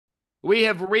We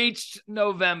have reached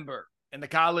November in the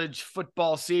college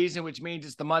football season, which means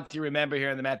it's the month you remember here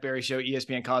on the Matt Berry Show,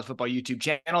 ESPN College Football YouTube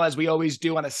channel. As we always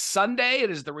do on a Sunday, it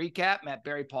is the recap. Matt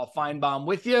Berry, Paul Feinbaum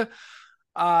with you.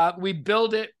 We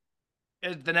build it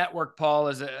as the network, Paul,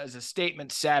 as a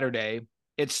statement Saturday.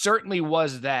 It certainly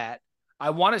was that. I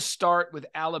want to start with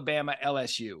Alabama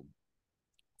LSU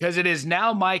because it is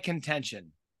now my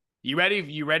contention. You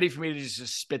ready for me to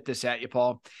just spit this at you,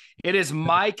 Paul? It is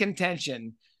my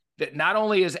contention that not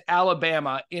only is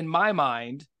Alabama, in my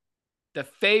mind, the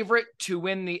favorite to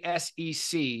win the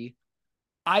SEC,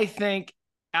 I think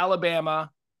Alabama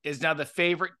is now the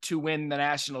favorite to win the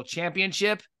national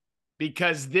championship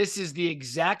because this is the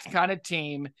exact kind of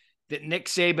team that Nick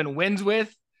Saban wins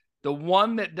with, the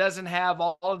one that doesn't have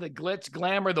all of the glitz,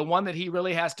 glamour, the one that he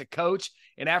really has to coach.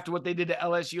 And after what they did to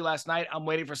LSU last night, I'm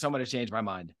waiting for someone to change my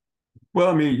mind. Well,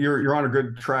 I mean, you're on a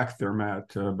good track there,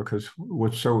 Matt, because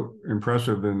what's so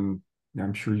impressive, and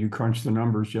I'm sure you crunched the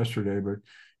numbers yesterday, but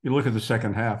you look at the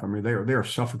second half. I mean, they are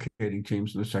suffocating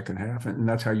teams in the second half, and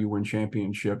that's how you win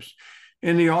championships.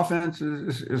 And the offense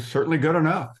is certainly good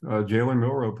enough. Jalen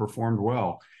Milroe performed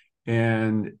well,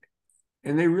 and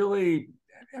they really,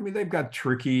 I mean, they've got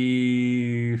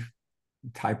tricky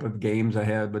type of games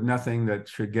ahead, but nothing that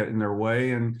should get in their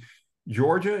way. And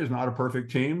Georgia is not a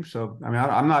perfect team, so I mean,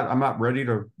 I'm not ready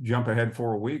to jump ahead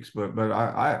 4 weeks, but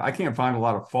I can't find a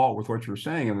lot of fault with what you're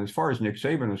saying. And as far as Nick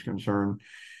Saban is concerned,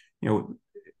 you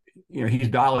know he's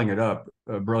dialing it up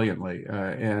brilliantly,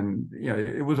 and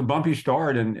it was a bumpy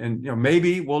start, and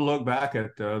maybe we'll look back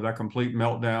at that complete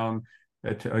meltdown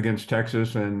against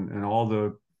Texas and all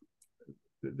the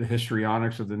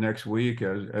histrionics of the next week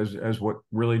as what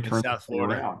really turned South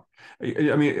Florida around.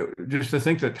 I mean, just to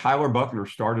think that Tyler Buchner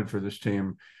started for this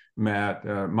team, Matt,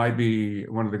 might be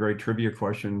one of the great trivia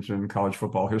questions in college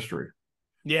football history.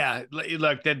 Yeah,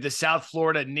 look, the South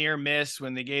Florida near miss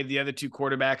when they gave the other two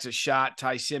quarterbacks a shot.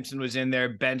 Ty Simpson was in there,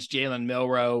 benched Jalen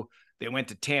Milroe. They went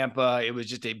to Tampa. It was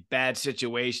just a bad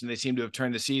situation. They seem to have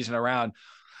turned the season around.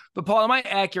 But, Paul, am I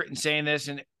accurate in saying this?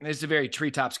 And this is a very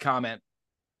treetops comment,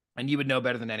 and you would know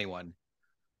better than anyone.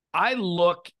 I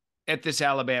look at this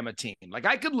Alabama team. Like,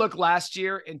 I could look last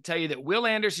year and tell you that Will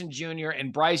Anderson Jr.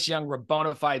 and Bryce Young were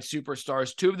bona fide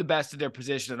superstars, two of the best of their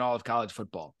position in all of college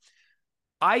football.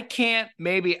 I can't,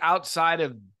 maybe outside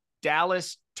of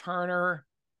Dallas Turner,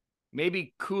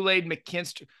 maybe Kool-Aid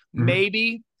McKinstry,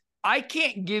 maybe, I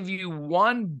can't give you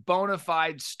one bona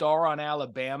fide star on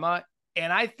Alabama,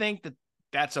 and I think that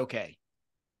that's okay.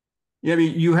 Yeah, I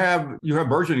mean, you have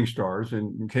burgeoning stars,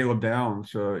 and Caleb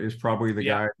Downs is probably the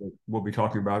guy that we'll be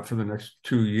talking about for the next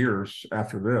 2 years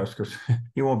after this, because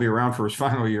he won't be around for his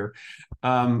final year.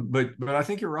 But I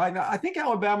think you're right. I think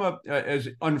Alabama, as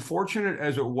unfortunate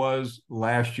as it was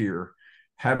last year,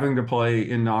 having to play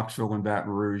in Knoxville and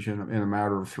Baton Rouge in a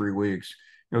matter of 3 weeks,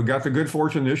 got the good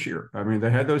fortune this year. I mean,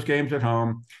 they had those games at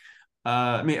home.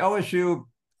 I mean, LSU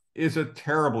is a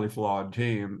terribly flawed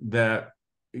team that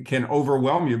can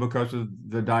overwhelm you because of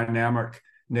the dynamic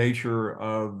nature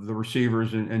of the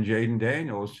receivers and Jaden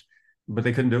Daniels, but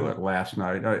they couldn't do it last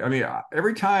night. I mean,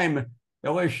 every time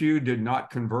LSU did not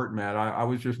convert, Matt, I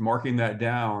was just marking that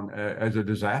down as a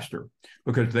disaster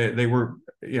because they were,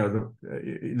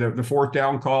 the fourth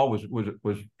down call was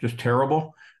just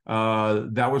terrible.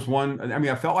 That was one. I mean,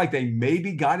 I felt like they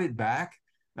maybe got it back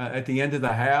at the end of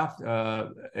the half,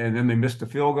 and then they missed the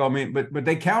field goal. I mean, but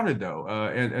they counted though,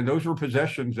 and those were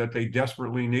possessions that they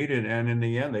desperately needed, and in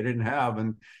the end they didn't have.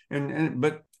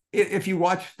 But if you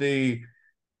watch the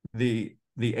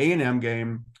A&M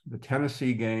game, the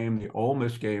Tennessee game, the Ole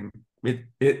Miss game,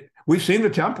 we've seen the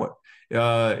template.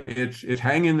 It's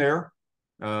hang in there,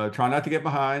 try not to get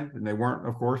behind, and they weren't,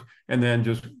 of course, and then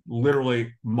just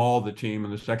literally maul the team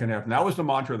in the second half. And that was the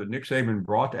mantra that Nick Saban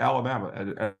brought to Alabama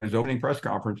at his opening press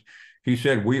conference. He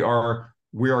said, we are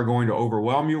going to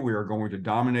overwhelm you. We are going to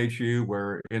dominate you,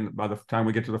 by the time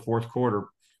we get to the fourth quarter,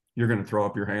 you're going to throw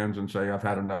up your hands and say, I've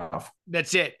had enough.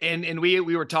 That's it. And we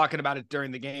were talking about it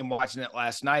during the game, watching it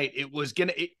last night. It was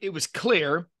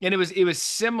clear, and it was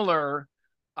similar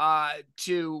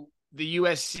to the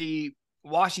USC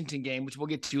Washington game, which we'll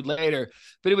get to later,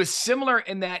 but it was similar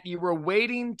in that you were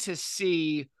waiting to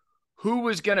see who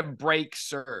was going to break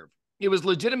serve. It was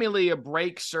legitimately a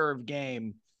break serve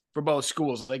game for both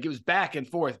schools. Like, it was back and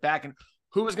forth,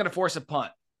 who was going to force a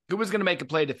punt, who was going to make a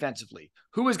play defensively,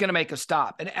 who was going to make a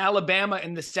stop. And Alabama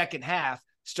in the second half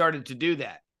started to do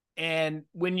that. And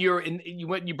when you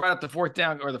brought up the fourth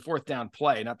down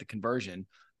play, not the conversion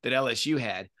that LSU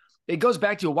had. It goes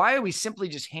back to, why are we simply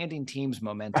just handing teams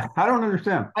momentum? I don't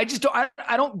understand. I just don't.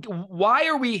 I don't. Why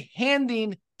are we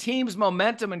handing teams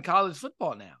momentum in college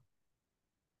football now?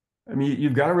 I mean,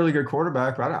 you've got a really good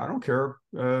quarterback, but I don't care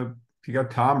if you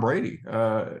got Tom Brady.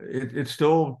 It's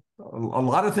still a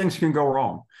lot of things can go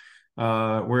wrong.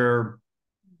 Where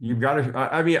you've got to.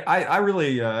 I mean, I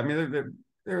really. I mean,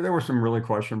 there were some really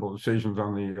questionable decisions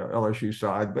on the LSU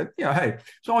side, but yeah, hey,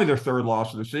 it's only their third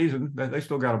loss of the season. They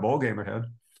still got a bowl game ahead.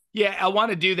 Yeah, I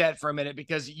want to do that for a minute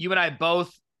because you and I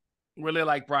both really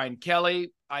like Brian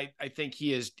Kelly. I think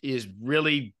he is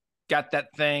really got that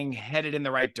thing headed in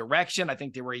the right direction. I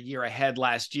think they were a year ahead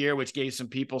last year, which gave some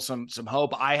people some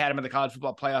hope. I had him in the college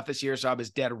football playoff this year, so I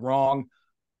was dead wrong.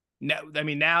 No, I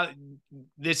mean, now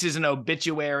this is an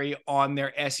obituary on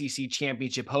their SEC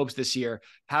championship hopes this year.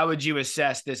 How would you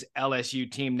assess this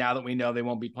LSU team now that we know they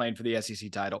won't be playing for the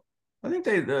SEC title? I think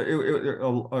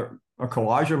a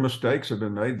collage of mistakes have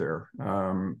been made there.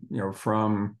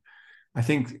 From I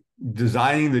think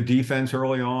designing the defense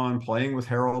early on, playing with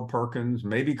Harold Perkins,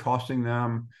 maybe costing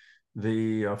them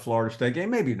the Florida State game,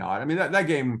 maybe not. I mean, that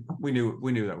game we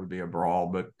knew that would be a brawl,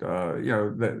 but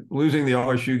losing the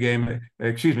LSU game,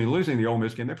 losing the Ole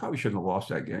Miss game, they probably shouldn't have lost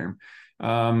that game.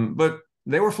 But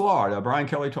they were flawed. Brian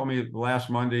Kelly told me last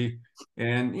Monday,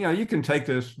 and you can take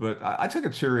this, but I took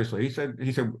it seriously.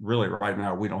 He said, really, right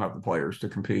now we don't have the players to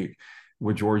compete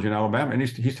with Georgia and Alabama, and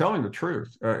he's telling the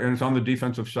truth, and it's on the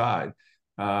defensive side.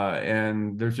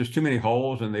 And there's just too many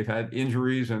holes, and they've had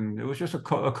injuries, and it was just a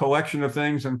collection of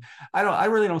things. And I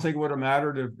really don't think it would have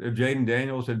mattered if Jaden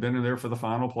Daniels had been in there for the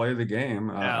final play of the game.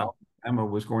 No. Alabama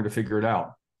was going to figure it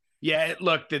out. Yeah,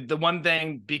 look, the one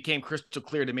thing became crystal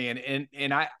clear to me,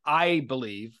 and I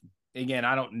believe, again,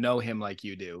 I don't know him like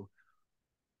you do.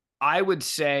 I would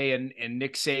say in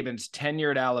Nick Saban's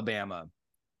tenure at Alabama,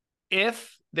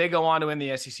 if they go on to win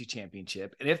the SEC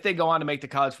championship, and if they go on to make the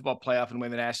college football playoff and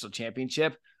win the national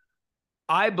championship,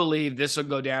 I believe this will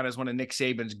go down as one of Nick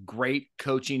Saban's great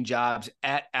coaching jobs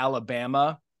at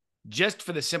Alabama, just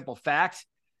for the simple fact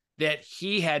that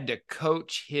he had to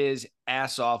coach his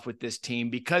ass off with this team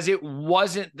because it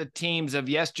wasn't the teams of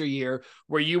yesteryear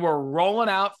where you were rolling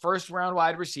out first round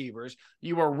wide receivers.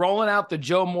 You were rolling out the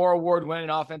Joe Moore Award winning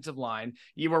offensive line.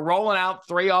 You were rolling out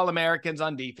 3 All-Americans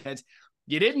on defense.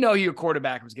 You didn't know who your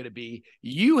quarterback was going to be.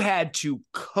 You had to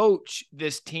coach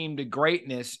this team to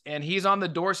greatness, and he's on the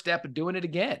doorstep of doing it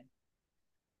again.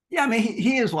 Yeah, I mean,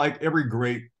 he is like every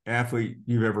great athlete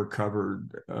you've ever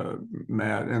covered,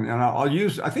 Matt. And I'll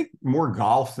use, I think, more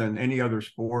golf than any other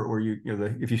sport where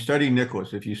if you study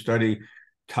Nicklaus, if you study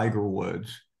Tiger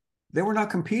Woods, they were not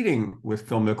competing with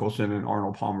Phil Mickelson and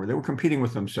Arnold Palmer. They were competing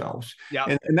with themselves. Yeah,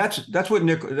 and that's what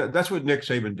Nick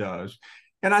Saban does.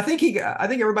 And I think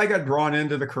everybody got drawn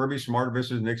into the Kirby Smart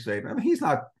versus Nick Saban. I mean, he's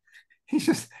not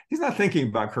thinking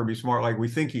about Kirby Smart like we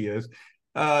think he is.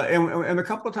 And a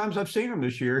couple of times I've seen him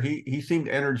this year, he seemed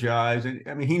energized. And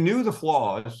I mean, he knew the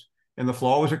flaws, and the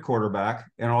flaw was at quarterback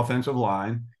and offensive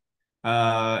line.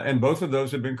 And both of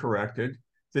those have been corrected.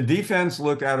 The defense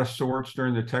looked out of sorts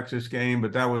during the Texas game,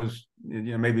 but that was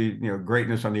maybe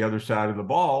greatness on the other side of the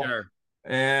ball. sure.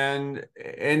 And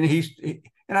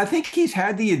I think he's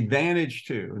had the advantage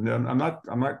too. And I'm not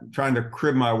trying to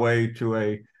crib my way to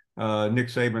a Nick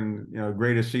Saban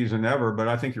greatest season ever, but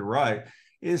I think you're right.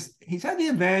 Is he's had the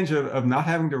advantage of not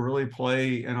having to really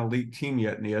play an elite team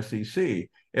yet in the SEC.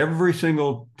 Every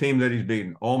single team that he's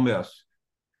beaten, Ole Miss,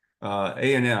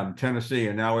 A&M, Tennessee,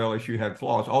 and now LSU had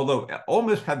flaws. Although Ole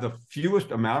Miss had the fewest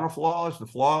amount of flaws, the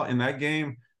flaw in that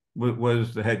game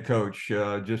was the head coach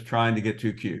just trying to get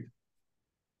too cute.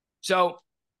 So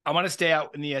I want to stay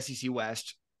out in the SEC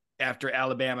West after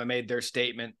Alabama made their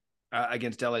statement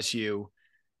against LSU.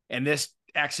 And this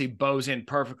actually bows in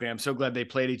perfectly. I'm so glad they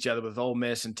played each other with Ole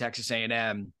Miss and Texas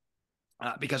A&M.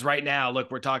 Because right now,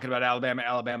 look, we're talking about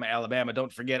Alabama.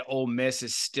 Don't forget, Ole Miss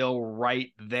is still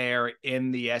right there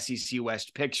in the SEC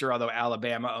West picture, although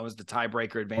Alabama owns the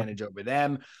tiebreaker advantage over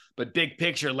them. But big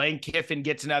picture, Lane Kiffin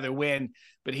gets another win.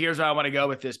 But here's where I want to go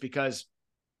with this, because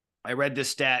I read this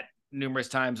stat numerous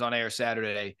times on air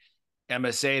Saturday. I'm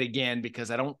going to say it again because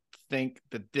I don't think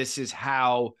that this is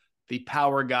how the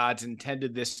power gods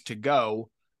intended this to go.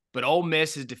 But Ole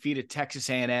Miss has defeated Texas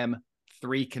A&M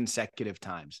 3 consecutive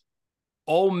times.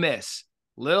 Ole Miss,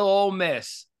 little Ole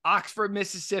Miss, Oxford,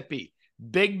 Mississippi,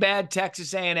 big bad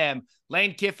Texas A&M.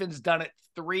 Lane Kiffin's done it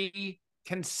 3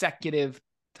 consecutive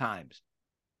times.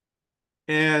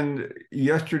 And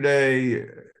yesterday,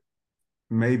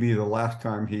 maybe the last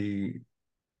time he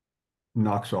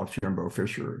knocks off Jimbo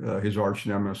Fisher, his arch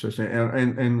nemesis.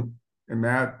 And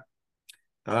Matt,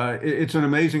 it's an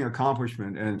amazing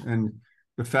accomplishment. And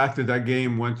the fact that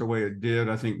game went the way it did,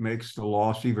 I think makes the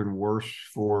loss even worse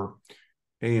for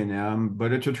A&M,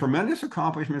 but it's a tremendous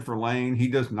accomplishment for Lane. He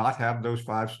does not have those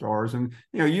 5 stars, and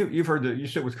you've heard that. You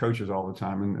sit with coaches all the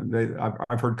time, and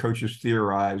I've heard coaches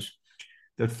theorize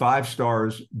that 5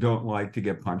 stars don't like to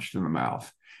get punched in the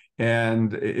mouth,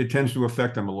 and it tends to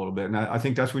affect them a little bit. And I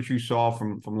think that's what you saw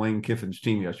from Lane Kiffin's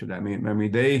team yesterday. I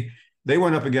mean they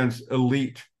went up against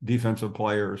elite defensive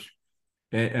players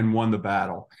and won the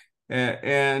battle.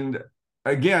 And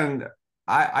again,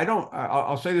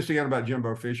 I'll say this again about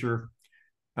Jimbo Fisher.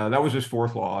 That was his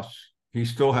 4th loss. He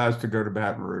still has to go to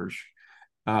Baton Rouge.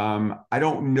 I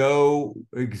don't know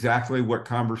exactly what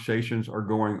conversations are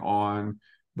going on,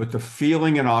 but the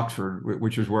feeling in Oxford,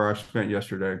 which is where I spent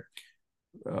yesterday,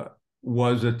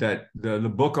 was that the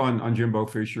book on Jimbo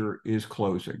Fisher is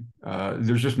closing.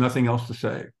 There's just nothing else to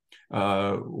say.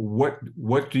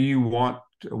 What do you want?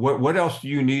 What else do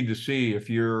you need to see if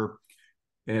you're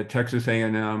a Texas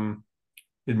A&M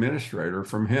administrator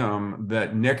from him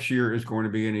that next year is going to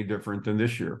be any different than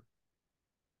this year?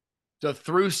 So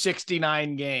through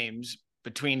 69 games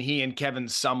between he and Kevin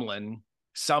Sumlin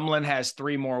has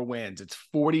 3 more wins. It's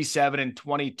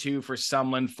 47-22 for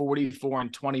Sumlin,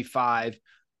 44-25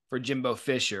 for Jimbo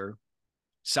Fisher.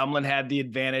 Sumlin had the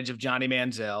advantage of Johnny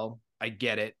Manziel. I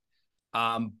get it.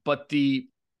 But the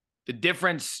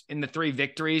difference in the 3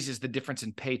 victories is the difference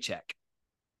in paycheck.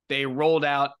 They rolled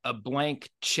out a blank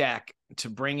check to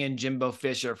bring in Jimbo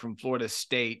Fisher from Florida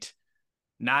State,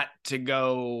 not to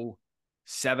go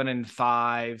 7-5,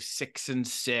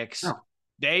 6-6. No.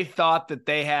 They thought that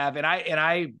they have, and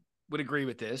I would agree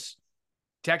with this.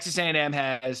 Texas A&M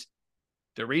has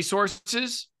the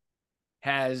resources,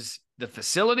 has the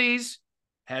facilities,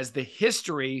 has the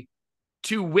history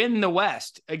to win the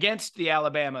West against the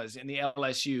Alabamas and the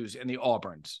LSUs and the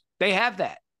Auburns. They have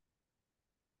that.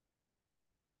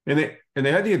 And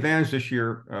they had the advantage this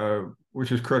year,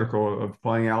 which is critical, of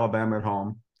playing Alabama at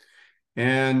home.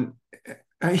 And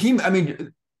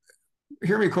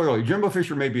hear me clearly, Jimbo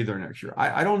Fisher may be there next year.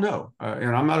 I don't know.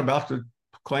 And I'm not about to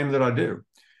claim that I do.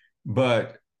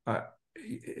 But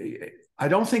I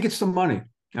don't think it's the money.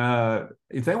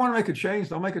 If they want to make a change,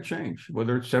 they'll make a change,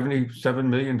 whether it's $77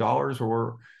 million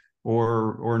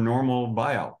or normal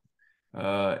buyout.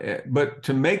 But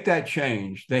to make that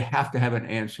change, they have to have an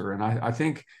answer. And I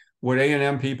think what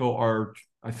A&M people are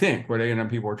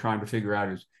trying to figure out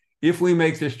is, if we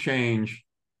make this change,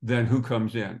 then who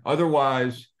comes in?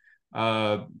 Otherwise,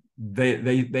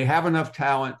 they have enough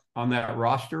talent on that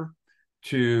roster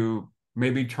to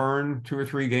maybe turn 2 or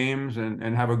 3 games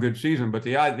and have a good season. But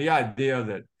the idea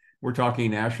that we're talking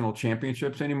national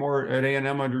championships anymore at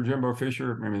A&M under Jimbo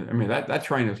Fisher, I mean that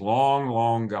train is long,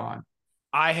 long gone.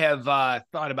 I have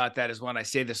thought about that as well. I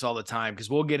say this all the time, because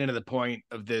we'll get into the point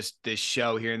of this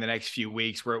show here in the next few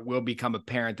weeks where it will become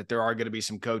apparent that there are going to be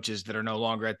some coaches that are no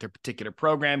longer at their particular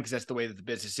program, because that's the way that the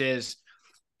business is.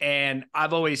 And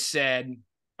I've always said,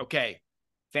 okay,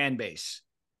 fan base,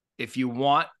 if you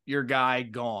want your guy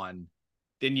gone,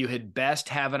 then you had best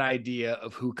have an idea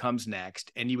of who comes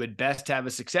next, and you would best have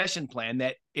a succession plan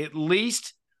that, at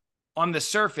least on the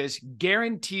surface,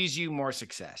 guarantees you more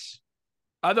success.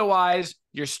 Otherwise,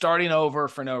 you're starting over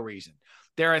for no reason.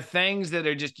 There are things that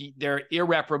are they're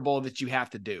irreparable that you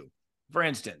have to do. For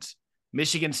instance,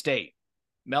 Michigan State,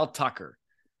 Mel Tucker,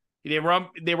 they were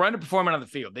underperforming on the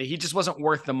field. He just wasn't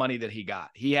worth the money that he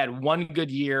got. He had 1 good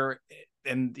year,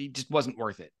 and he just wasn't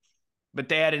worth it. But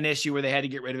they had an issue where they had to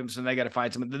get rid of him, so they got to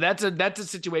find someone. That's a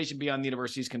situation beyond the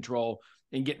university's control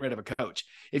in getting rid of a coach.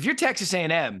 If you're Texas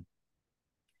A&M,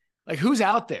 like, who's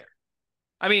out there?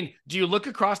 I mean, do you look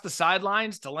across the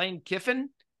sidelines to Lane Kiffin?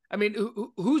 I mean,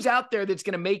 who's out there that's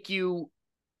going to make you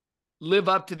live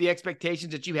up to the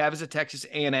expectations that you have as a Texas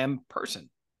A&M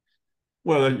person?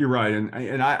 Well, you're right,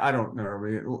 and I don't know. I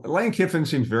mean, Lane Kiffin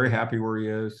seems very happy where he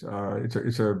is.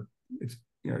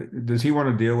 Does he want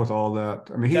to deal with all that?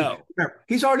 I mean,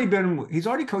 he's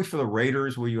already coached for the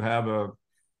Raiders, where you have an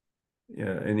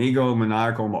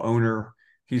egomaniacal owner.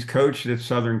 He's coached at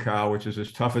Southern Cal, which is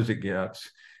as tough as it gets.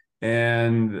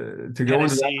 And to go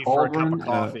into that for a cup of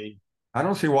coffee, I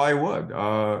don't see why he would.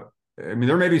 I mean,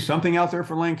 there may be something out there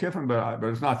for Lane Kiffin, but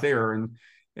it's not there. And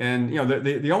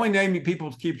the only name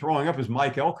people keep throwing up is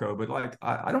Mike Elko. But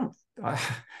I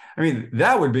mean,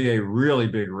 that would be a really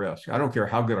big risk. I don't care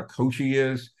how good a coach he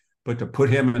is, but to put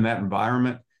him in that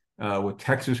environment with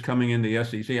Texas coming in the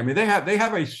SEC, I mean, they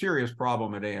have a serious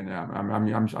problem at A&M.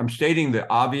 I'm stating the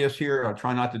obvious here. I'll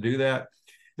try not to do that.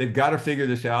 They've got to figure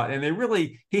this out, and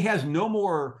he has no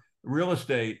more real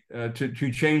estate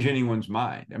to change anyone's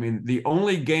mind. I mean, the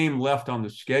only game left on the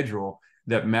schedule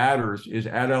that matters is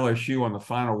at LSU on the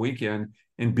final weekend,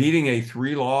 and beating a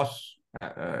 3-loss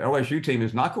LSU team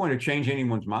is not going to change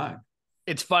anyone's mind.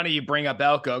 It's funny you bring up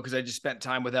Elko because I just spent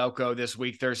time with Elko this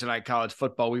week, Thursday night college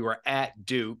football. We were at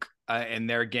Duke in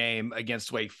their game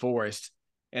against Wake Forest.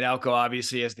 And Elko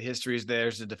obviously has the history as there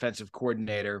as the defensive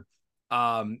coordinator.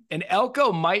 And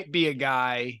Elko might be a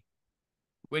guy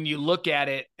when you look at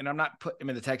it, and I'm not putting him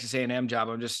in the Texas A&M job.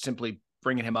 I'm just simply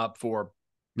bringing him up for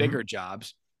bigger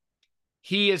jobs.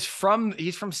 He's from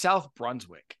South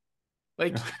Brunswick.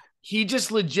 Like he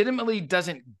just legitimately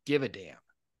doesn't give a damn.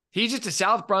 He's just a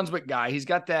South Brunswick guy. He's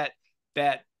got that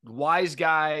wise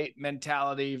guy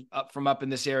mentality up in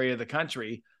this area of the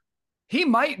country. He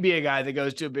might be a guy that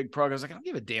goes to a big program. Like, I don't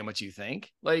give a damn what you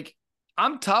think. Like,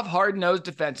 I'm tough, hard-nosed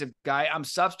defensive guy. I'm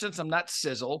substance. I'm not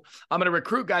sizzle. I'm going to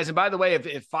recruit guys. And by the way,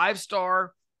 if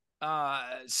five-star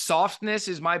softness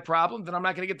is my problem, then I'm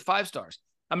not going to get the 5 stars.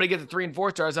 I'm going to get the 3 and 4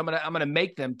 stars. I'm going to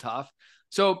make them tough.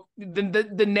 So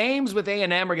the names with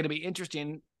A&M are going to be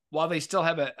interesting while they still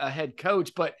have a head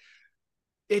coach, but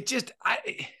it just,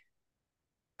 I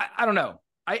don't know.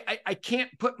 I can't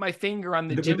put my finger on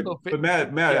the Jimbo. But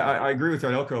Matt, yeah. I agree with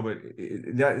that, Elko, but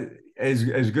that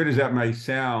as good as that may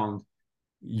sound,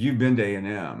 you've been to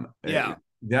A&M. Yeah.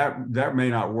 That may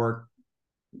not work.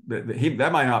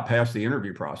 That might not pass the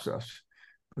interview process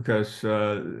because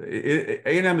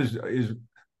A&M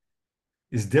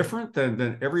is different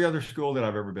than every other school that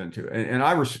I've ever been to. And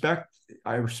I respect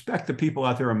the people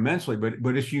out there immensely,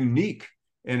 but it's unique.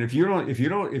 And if you don't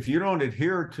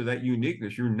adhere to that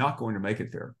uniqueness, you're not going to make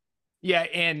it there. Yeah.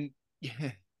 And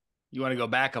you want to go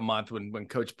back a month when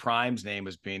Coach Prime's name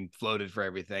was being floated for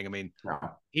everything. I mean,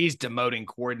 he's demoting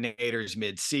coordinators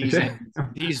mid-season.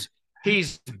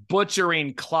 He's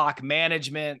butchering clock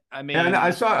management. I mean, and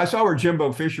I saw where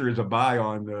Jimbo Fisher is a buy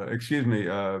on.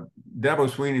 Dabo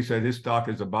Swinney said his stock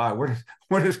is a buy.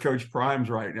 What is Coach Prime's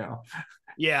right now?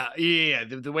 Yeah.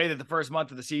 The way that the first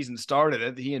month of the season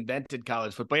started, he invented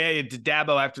college football. Yeah,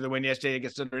 Dabo after the win yesterday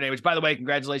against Notre Dame, which, by the way,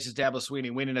 congratulations, Dabo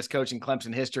Swinney, winning as coach in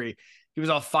Clemson history. He was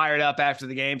all fired up after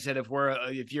the game, said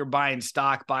if you're buying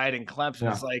stock, buy it in Clemson.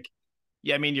 Yeah. It's like,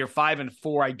 yeah, I mean, you're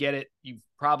 5-4. I get it. You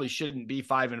probably shouldn't be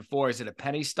 5-4. Is it a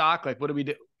penny stock? Like, what do we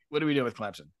do? What do we do with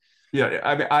Clemson?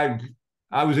 Yeah,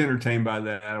 I was entertained by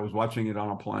that. I was watching it on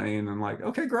a plane and like,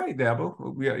 okay, great,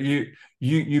 Dabo.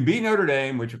 You beat Notre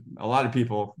Dame, which a lot of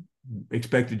people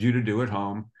expected you to do at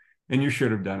home, and you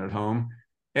should have done at home.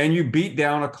 And you beat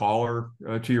down a caller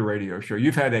to your radio show.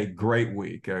 You've had a great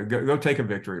week. Go take a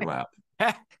victory lap.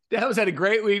 Dallas had a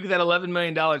great week with that $11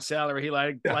 million salary. He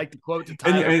liked to quote to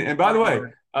Tyler. And by the way,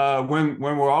 when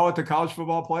we're all at the college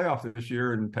football playoff this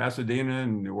year in Pasadena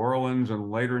and New Orleans and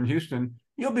later in Houston,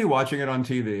 you'll be watching it on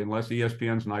TV unless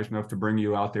ESPN's nice enough to bring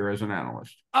you out there as an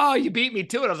analyst. Oh, you beat me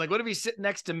to it. I was like, what if he's sitting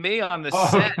next to me on the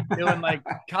set doing like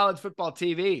college football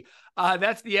TV?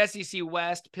 That's the SEC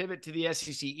West. Pivot to the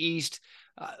SEC East.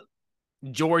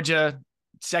 Georgia,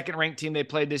 second-ranked team they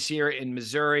played this year in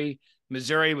Missouri.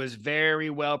 Missouri was very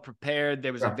well prepared.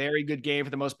 There was a very good game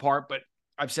for the most part, but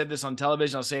I've said this on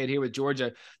television. I'll say it here with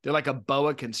Georgia. They're like a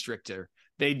boa constrictor.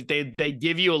 They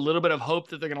give you a little bit of hope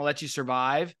that they're going to let you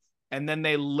survive, and then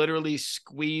they literally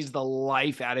squeeze the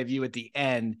life out of you at the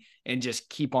end and just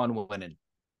keep on winning.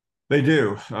 They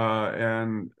do,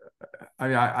 and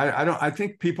I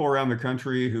think people around the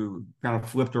country who kind of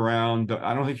flipped around,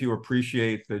 I don't think you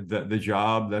appreciate the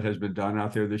job that has been done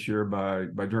out there this year by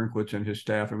Drinkwitz and his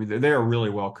staff. I mean, they are really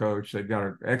well coached. They've got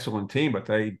an excellent team, but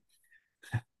they're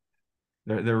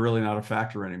really not a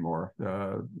factor anymore.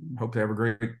 Hope they have a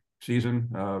great season,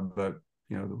 but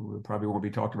we probably won't be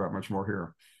talked about much more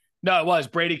here. No, it was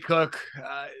Brady Cook.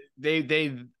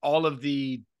 They all of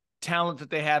the talent that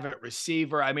they have at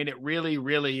receiver. I mean, it really,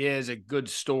 really is a good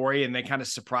story, and they kind of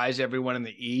surprise everyone in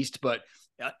the East. But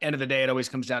at the end of the day, it always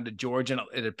comes down to Georgia, and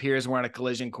it appears we're on a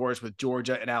collision course with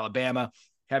Georgia and Alabama.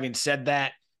 Having said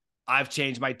that, I've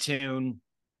changed my tune,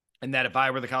 and that if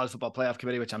I were the College Football Playoff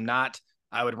Committee, which I'm not,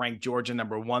 I would rank Georgia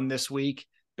number 1 this week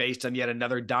based on yet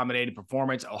another dominating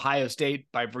performance. Ohio State,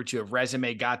 by virtue of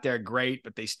resume, got there great,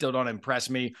 but they still don't impress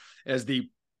me as the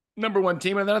number 1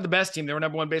 team, and they're not the best team. They were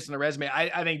number 1 based on the resume.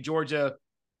 I think Georgia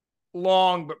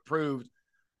long but proved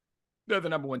they're the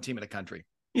number 1 team in the country.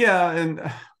 Yeah,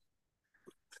 and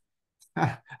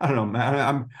I don't know,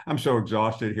 man. I'm so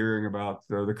exhausted hearing about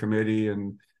the committee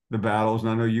and the battles,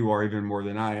 and I know you are even more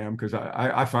than I am because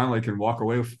I finally can walk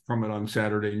away from it on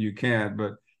Saturday, and you can't.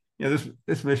 But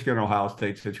this Michigan-Ohio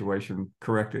State situation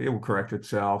it will correct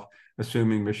itself,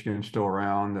 assuming Michigan's still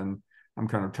around. And I'm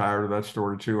kind of tired of that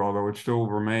story too, although it still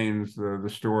remains the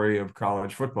story of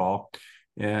college football.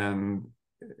 And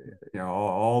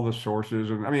all the sources.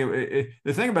 And I mean,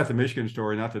 the thing about the Michigan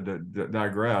story, not to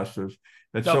digress, is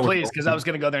that's no, please, because I was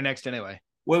going to go there next anyway.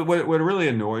 What really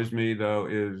annoys me though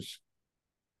is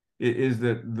is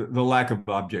that the lack of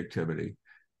objectivity.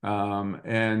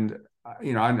 And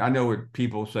I know what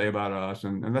people say about us,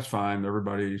 and that's fine.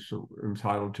 Everybody's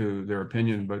entitled to their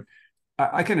opinion, but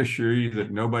I can assure you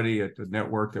that nobody at the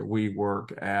network that we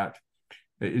work at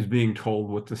is being told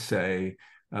what to say.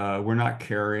 We're not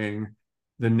carrying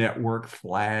the network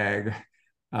flag.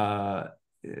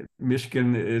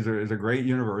 Michigan is a great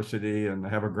university and they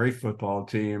have a great football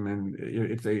team. And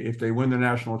if they win the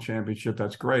national championship,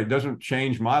 that's great. It doesn't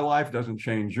change my life, doesn't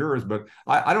change yours. But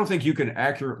I don't think you can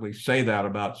accurately say that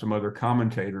about some other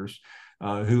commentators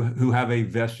who have a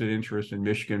vested interest in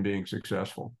Michigan being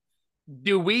successful.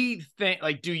 Do you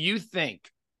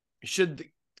think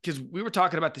because we were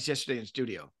talking about this yesterday in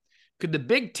studio, could the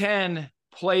Big Ten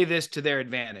play this to their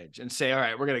advantage and say, all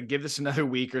right, we're going to give this another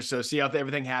week or so, see how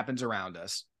everything happens around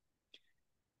us.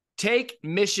 Take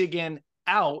Michigan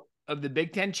out of the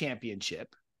Big Ten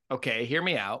championship. Okay, hear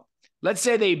me out. Let's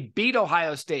say they beat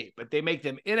Ohio State, but they make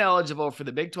them ineligible for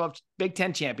the Big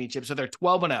Ten championship, so they're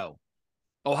 12-0.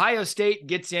 Ohio State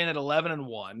gets in at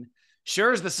 11-1.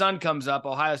 Sure as the sun comes up,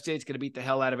 Ohio State's going to beat the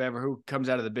hell out of who comes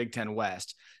out of the Big Ten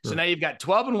West. Sure. So now you've got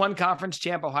 12-1 conference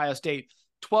champ Ohio State,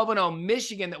 12-0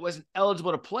 Michigan that wasn't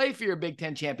eligible to play for your Big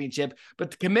Ten championship, but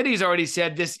the committee's already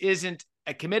said this isn't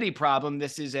a committee problem.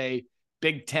 This is a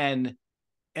Big Ten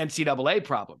NCAA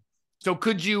problem. So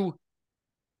could you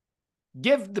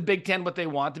give the Big Ten what they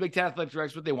want, the Big Ten Athletic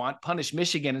Directors what they want, punish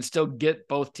Michigan, and still get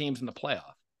both teams in the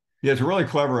playoff? Yeah, it's a really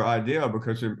clever idea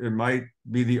because it might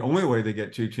be the only way they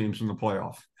get two teams in the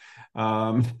playoff.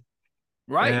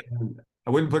 Right. And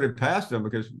I wouldn't put it past them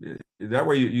because that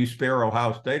way you spare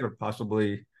Ohio State or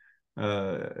possibly.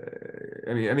 I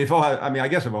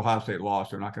guess if Ohio State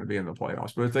lost, they're not going to be in the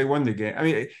playoffs. But if they win the game,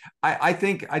 I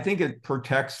think it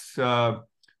protects the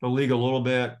league a little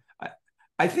bit.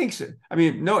 I think so.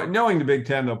 Knowing the Big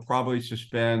Ten, they'll probably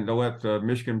suspend. They'll let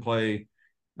Michigan play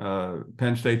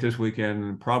Penn State this weekend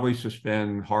and probably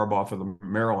suspend Harbaugh for the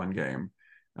Maryland game,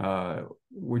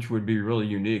 which would be really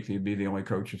unique. He'd be the only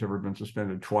coach that's ever been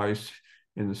suspended twice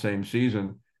in the same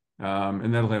season.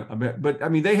 And that'll have a bit, but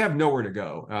they have nowhere to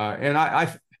go. And I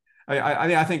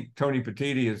think Tony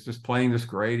Petitti is just playing this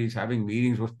great. He's having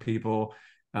meetings with people.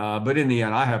 But in the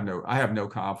end, I have no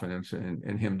confidence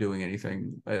in him doing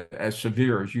anything as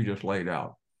severe as you just laid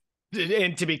out.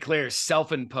 And to be clear,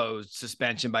 self-imposed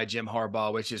suspension by Jim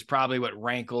Harbaugh, which is probably what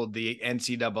rankled the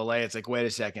NCAA. It's like, wait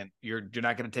a second, you're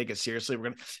not going to take it seriously.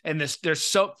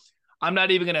 I'm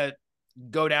not even going to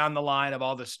go down the line of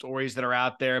all the stories that are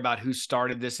out there about who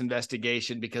started this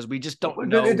investigation because we just don't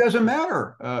know. It doesn't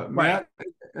matter, right. Matt.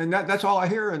 And that's all I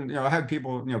hear. And, I had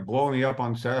people, blowing me up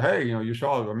on saying, hey, you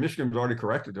saw Michigan's already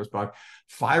corrected this by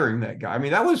firing that guy.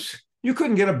 You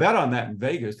couldn't get a bet on that in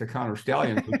Vegas. The Connor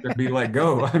Stallions was going to be let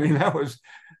go.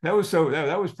 that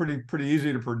was pretty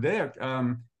easy to predict.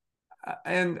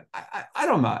 And I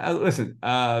don't know. Listen,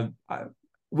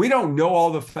 we don't know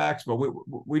all the facts, but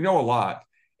we know a lot.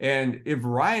 And if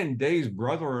Ryan Day's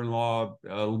brother-in-law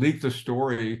leaked the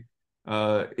story,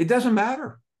 it doesn't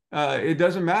matter. It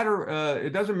doesn't matter.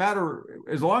 It doesn't matter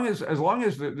as long as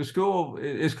the school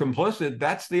is complicit.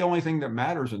 That's the only thing that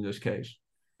matters in this case.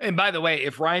 And by the way,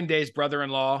 if Ryan Day's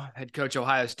brother-in-law, head coach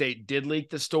Ohio State, did leak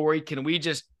the story, can we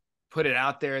just put it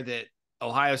out there that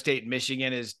Ohio State and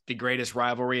Michigan is the greatest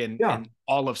rivalry in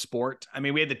all of sport?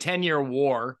 We had the 10-year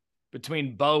war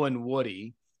between Bo and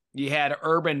Woody. You had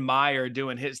Urban Meyer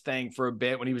doing his thing for a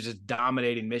bit when he was just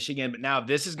dominating Michigan. But now if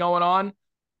this is going on,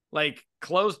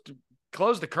 close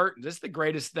the curtains. This is the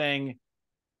greatest thing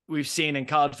we've seen in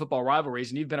college football rivalries,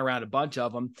 and you've been around a bunch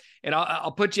of them. And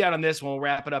I'll put you out on this one. We'll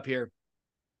wrap it up here.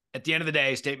 At the end of the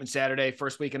day, Statement Saturday,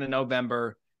 first weekend of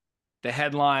November, the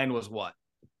headline was what?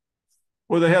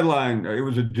 Well, the headline, it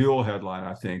was a dual headline,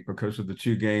 I think, because of the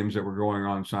two games that were going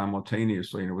on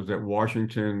simultaneously. And it was that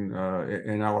Washington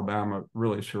and Alabama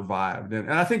really survived. And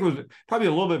I think it was probably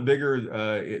a little bit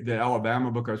bigger than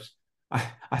Alabama because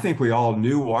I think we all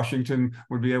knew Washington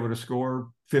would be able to score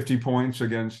 50 points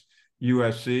against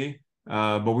USC,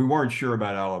 but we weren't sure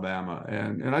about Alabama.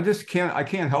 And I just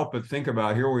can't help but think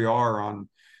about here we are on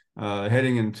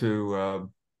heading into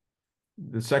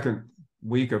the second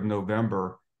week of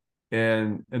November.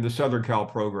 And the Southern Cal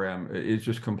program is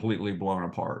just completely blown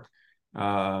apart.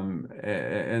 And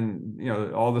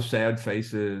all the sad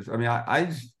faces.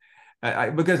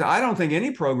 Because I don't think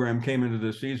any program came into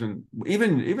this season,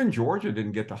 even Georgia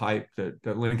didn't get the hype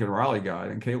that Lincoln Riley got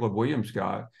and Caleb Williams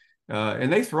got. And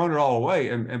they've thrown it all away.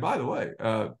 And by the way,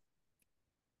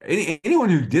 anyone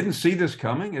who didn't see this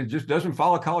coming, it just doesn't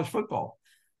follow college football.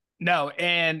 No,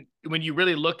 and when you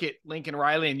really look at Lincoln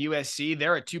Riley and USC,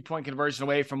 they're a 2-point conversion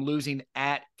away from losing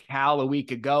at Cal a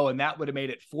week ago, and that would have made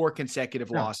it 4 consecutive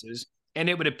losses. And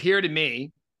it would appear to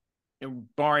me,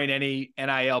 barring any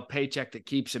NIL paycheck that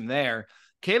keeps him there,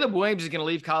 Caleb Williams is going to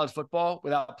leave college football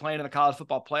without playing in the college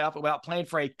football playoff, without playing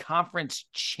for a conference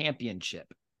championship.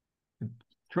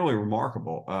 Truly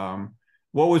remarkable.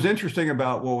 What was interesting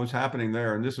about what was happening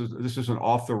there, and this is an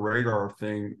off the radar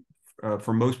thing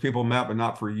for most people, Matt, but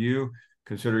not for you,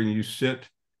 considering you sit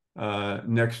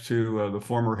next to the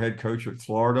former head coach at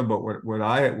Florida. But what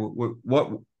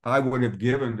I would have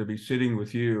given to be sitting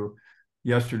with you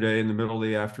yesterday in the middle of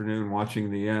the afternoon watching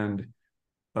the end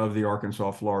of the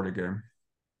Arkansas-Florida game.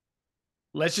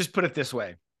 Let's just put it this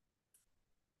way.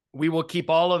 We will keep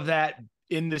all of that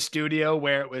in the studio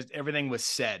where everything was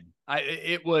said.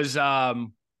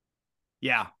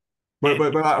 Yeah.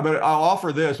 But I'll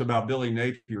offer this about Billy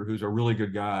Napier, who's a really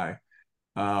good guy.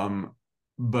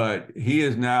 But he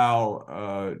is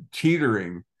now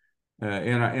teetering.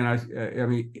 I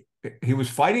mean, he was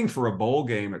fighting for a bowl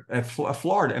game at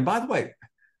Florida. And by the way,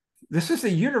 this is the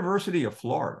University of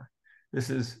Florida. This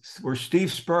is where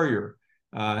Steve Spurrier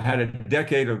had a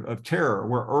decade of terror,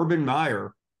 where Urban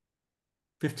Meyer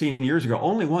 15 years ago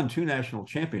only won 2 national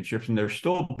championships, and they're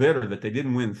still bitter that they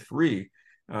didn't win 3.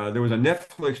 There was a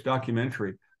Netflix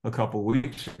documentary a couple of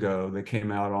weeks ago that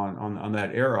came out on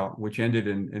that era, which ended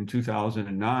in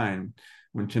 2009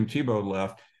 when Tim Tebow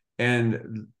left.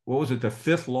 And what was it, the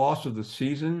 5th loss of the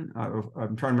season?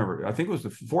 I'm trying to remember. I think it was the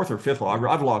 4th or 5th loss.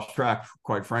 I've lost track,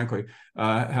 quite frankly,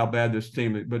 how bad this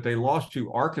team. But they lost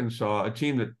to Arkansas, a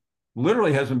team that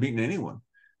literally hasn't beaten anyone.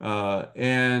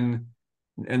 And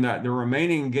that the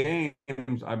remaining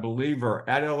games, I believe, are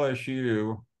at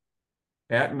LSU,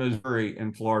 at Missouri,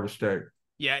 and Florida State.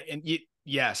 Yeah, and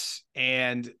yes,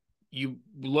 and you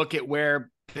look at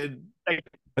where I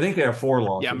think they have 4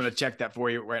 losses. Yeah, I'm going to check that for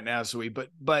you right now, Sui. But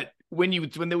when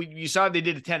you saw they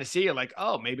did to Tennessee, you're like,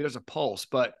 oh, maybe there's a pulse.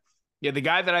 But yeah, the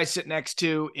guy that I sit next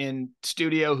to in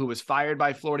studio who was fired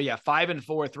by Florida, 5-4,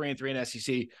 3-3 in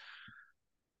SEC.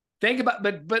 Think about,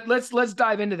 but let's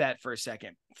dive into that for a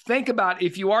second. Think about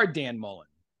if you are Dan Mullen,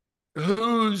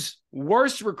 whose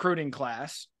worst recruiting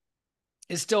class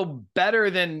is still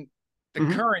better than the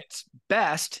current's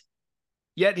best,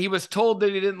 yet he was told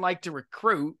that he didn't like to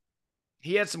recruit.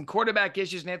 He had some quarterback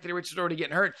issues, and Anthony Richardson already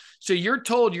getting hurt. So you're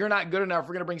told you're not good enough.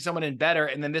 We're going to bring someone in better.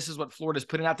 And then this is what Florida's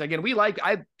putting out there. Again,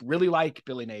 I really like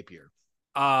Billy Napier.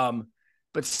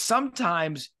 But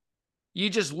sometimes you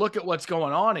just look at what's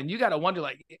going on and you got to wonder,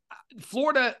 like,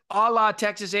 Florida, a la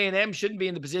Texas A&M, shouldn't be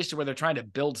in the position where they're trying to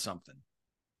build something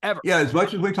ever. Yeah, as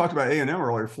much as we talked about A&M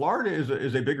earlier, Florida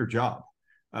is a bigger job.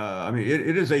 I mean,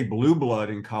 it is a blue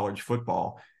blood in college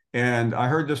football. And I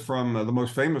heard this from the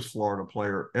most famous Florida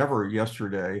player ever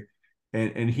yesterday.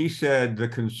 And he said the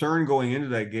concern going into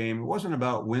that game, it wasn't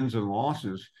about wins and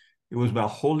losses. It was about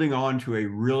holding on to a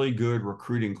really good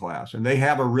recruiting class. And they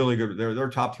have a really good, their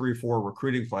top 3-4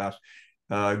 recruiting class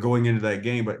going into that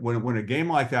game. But when a game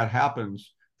like that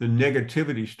happens, the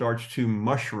negativity starts to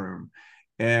mushroom.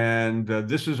 And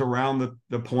this is around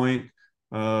the point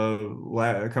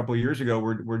a couple of years ago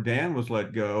where Dan was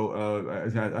let go.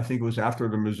 I think it was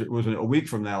a week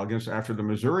from now after the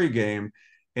Missouri game.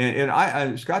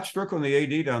 And Scott Strickland,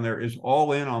 the AD down there, is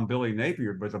all in on Billy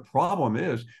Napier. But the problem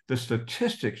is the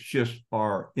statistics just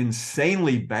are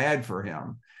insanely bad for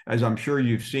him, as I'm sure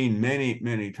you've seen many,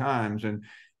 many times. And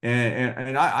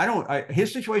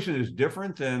his situation is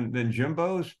different than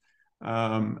Jimbo's.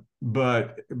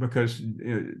 But because,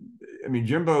 I mean,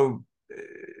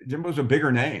 Jimbo's a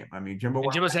bigger name. I mean,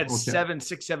 Jimbo's had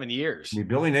 7 years. I mean,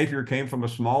 Billy Napier came from a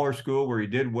smaller school where he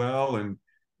did well, and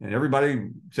everybody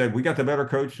said we got the better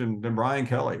coach than Brian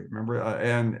Kelly. Remember?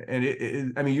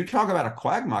 I mean, you talk about a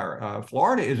quagmire.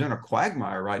 Florida is in a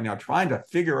quagmire right now, trying to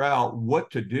figure out what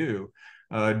to do.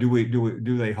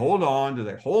 Do they hold on? Do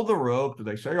they hold the rope? Do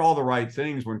they say all the right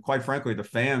things when, quite frankly, the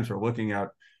fans are looking at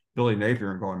Billy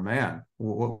Napier and going, "Man,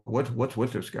 what's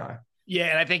with this guy?" Yeah,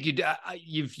 and I think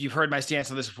you've heard my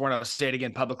stance on this before, and I'll say it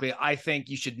again publicly. I think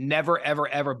you should never, ever,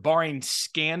 ever, barring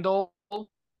scandal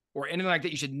or anything like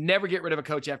that, you should never get rid of a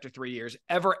coach after 3 years,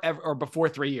 ever, or before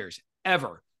 3 years,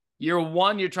 ever. Year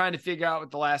 1, you're trying to figure out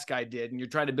what the last guy did, and you're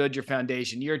trying to build your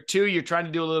foundation. Year 2, you're trying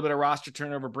to do a little bit of roster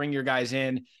turnover, bring your guys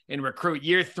in and recruit.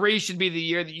 Year 3 should be the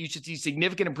year that you should see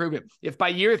significant improvement. If by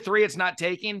year 3 it's not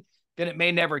taking, then it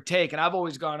may never take. And I've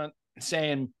always gone on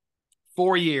saying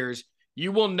 4 years.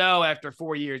 You will know after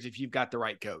 4 years if you've got the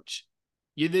right coach.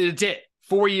 That's it.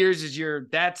 4 years is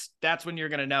that's when you're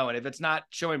going to know. And if it's not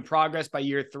showing progress by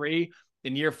year 3,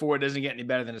 then year 4 doesn't get any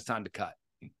better than it's time to cut.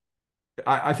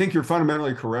 I think you're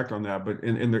fundamentally correct on that, but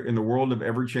in the world of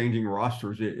ever changing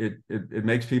rosters, it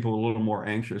makes people a little more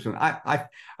anxious. And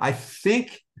I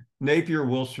think Napier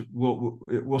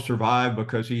will survive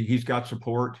because he's got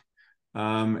support,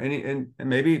 and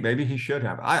maybe he should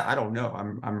have. I don't know.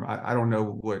 I don't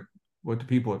know what the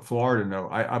people at Florida know.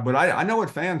 But I know what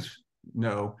fans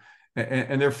know,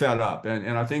 and they're fed up.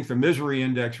 And I think the misery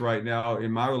index right now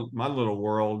in my little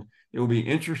world, it will be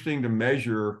interesting to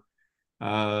measure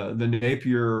the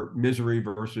Napier misery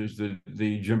versus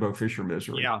the Jimbo Fisher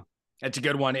misery. Yeah, that's a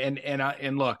good one.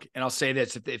 And look, and I'll say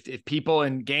this: if people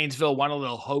in Gainesville want a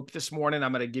little hope this morning,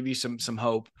 I'm going to give you some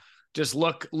hope. Just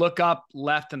look up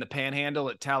left in the Panhandle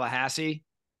at Tallahassee,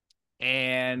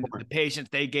 and the patients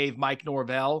they gave Mike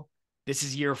Norvell. This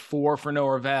is year 4 for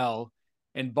Norvell,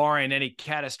 and barring any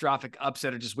catastrophic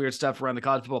upset or just weird stuff around the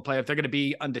college football playoff, they're going to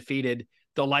be undefeated.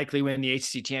 They'll likely win the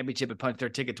ACC championship and punch their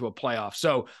ticket to a playoff.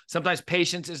 So sometimes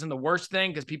patience isn't the worst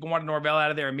thing because people wanted Norvell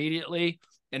out of there immediately.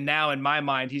 And now in my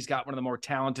mind, he's got one of the more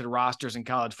talented rosters in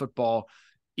college football,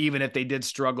 even if they did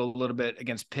struggle a little bit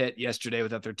against Pitt yesterday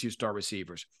without their 2-star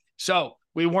receivers. So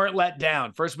we weren't let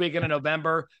down. First weekend of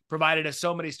November provided us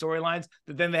so many storylines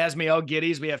that then has me all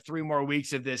giddies. We have 3 more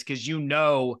weeks of this because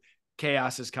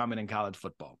chaos is coming in college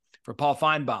football. For Paul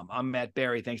Feinbaum, I'm Matt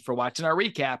Barrie. Thanks for watching our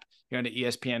recap here on the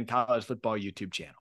ESPN College Football YouTube channel.